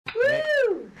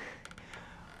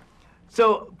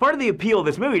So part of the appeal of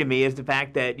this movie to me is the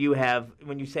fact that you have,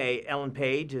 when you say Ellen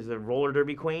Page is a roller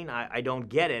derby queen, I don't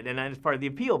get it, and that's part of the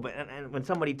appeal. But and when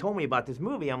somebody told me about this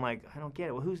movie, I'm like, I don't get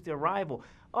it. Well, who's the rival?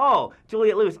 Oh,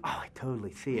 Juliette Lewis. Oh, I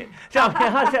totally see it. So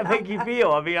how does that make you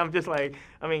feel? I mean, I'm just like,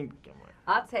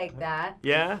 I'll take that.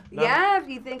 Yeah? No? Yeah, if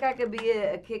you think I could be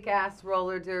a kick-ass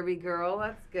roller derby girl,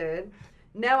 that's good.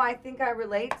 No, I think I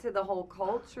relate to the whole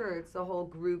culture. It's a whole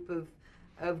group of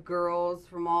girls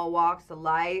from all walks of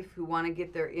life who want to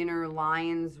get their inner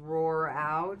lion's roar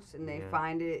out, and they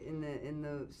find it in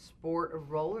the sport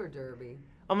of roller derby.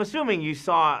 I'm assuming you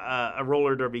saw a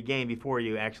roller derby game before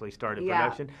you actually started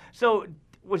production. So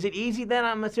was it easy then,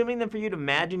 I'm assuming, then for you to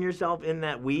imagine yourself in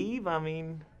that weave? I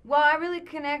mean... Well, I really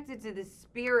connected to the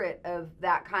spirit of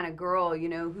that kind of girl, you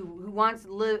know, who wants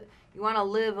to live... You want to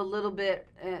live a little bit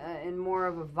in more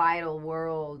of a vital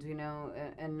world, you know,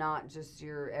 and not just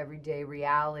your everyday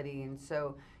reality. And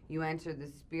so you enter the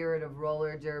spirit of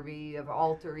roller derby, of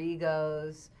alter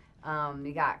egos.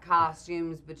 You got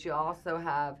costumes, but you also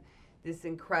have this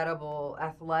incredible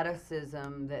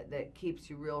athleticism that keeps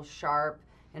you real sharp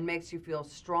and makes you feel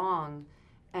strong.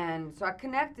 And so I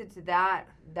connected to that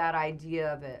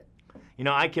idea of it. You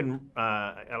know,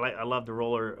 I love the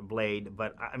roller blade,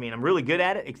 but I mean, I'm really good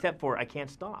at it, except for I can't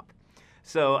stop.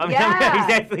 So, I mean,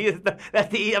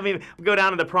 exactly, I mean, go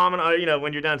down to the promenade, you know,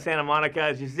 when you're down Santa Monica,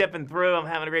 as you're zipping through, I'm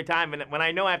having a great time, and when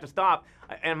I know I have to stop,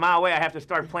 and a mile away, I have to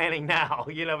start planning now,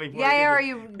 you know, before... Yeah, or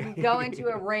you go into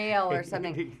a rail or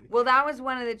something. Well, that was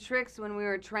one of the tricks when we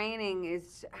were training,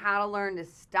 is how to learn to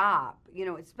stop, you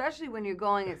know, especially when you're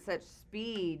going at such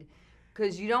speed,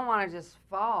 because you don't want to just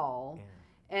fall. Yeah.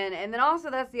 And then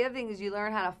also, that's the other thing, is you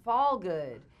learn how to fall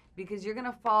good, because you're going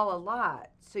to fall a lot.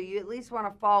 So you at least want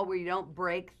to fall where you don't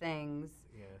break things,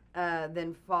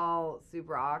 than fall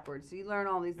super awkward. So you learn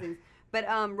all these things. But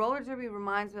roller derby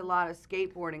reminds me a lot of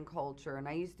skateboarding culture, and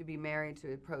I used to be married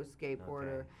to a pro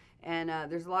skateboarder. Okay. And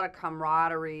there's a lot of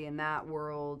camaraderie in that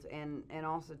world, and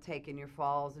also taking your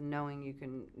falls and knowing you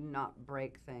can not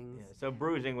break things. Yeah, so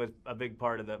bruising was a big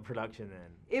part of the production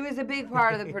then. It was a big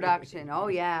part of the production. Oh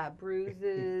yeah,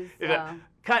 bruises.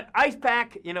 Cut ice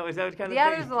pack. You know, is that kind of thing?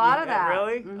 Yeah, there's a lot of that.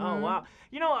 Really? Mm-hmm. Oh wow.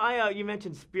 You know, you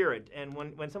mentioned spirit, and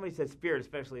when somebody says spirit,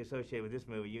 especially associated with this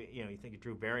movie, you know, you think of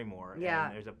Drew Barrymore. Yeah.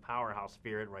 And there's a powerhouse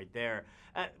spirit right there.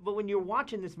 But when you're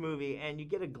watching this movie and you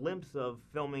get a glimpse of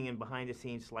filming and behind the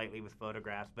scenes slightly with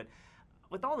photographs, but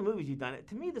with all the movies you've done,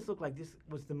 to me this looked like this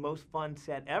was the most fun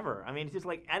set ever. I mean, it's just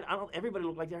like everybody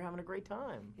looked like they're having a great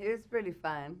time. It was pretty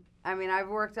fun. I mean, I've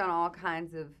worked on all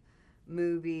kinds of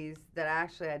movies that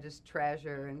actually I just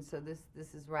treasure, and so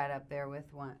this is right up there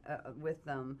with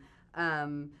them.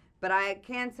 But I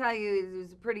can tell you it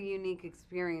was a pretty unique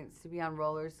experience to be on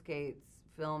roller skates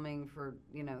filming for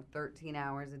 13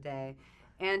 hours a day,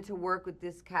 and to work with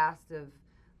this cast of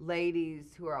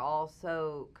ladies who are all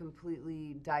so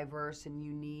completely diverse and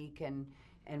unique and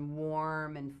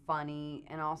warm and funny,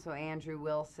 and also Andrew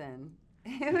Wilson.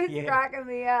 It was cracking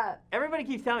me up. Everybody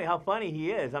keeps telling me how funny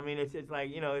he is. I mean, it's like,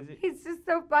 you know... He's just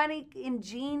so funny in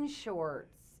jean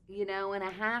shorts, you know, and a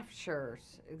half shirt,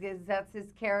 because that's his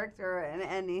character,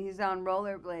 and he's on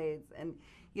rollerblades, and,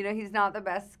 you know, he's not the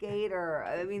best skater.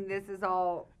 I mean, this is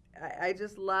all... I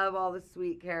just love all the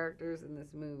sweet characters in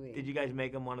this movie. Did you guys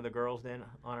make him one of the girls then,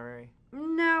 honorary?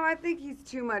 No, I think he's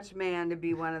too much man to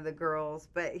be one of the girls,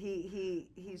 but he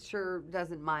sure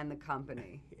doesn't mind the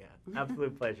company. Yeah,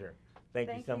 absolute pleasure. Thank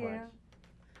you so much. You.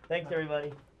 Thanks,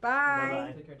 everybody. Bye.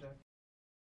 Bye-bye. Take care, Jeff.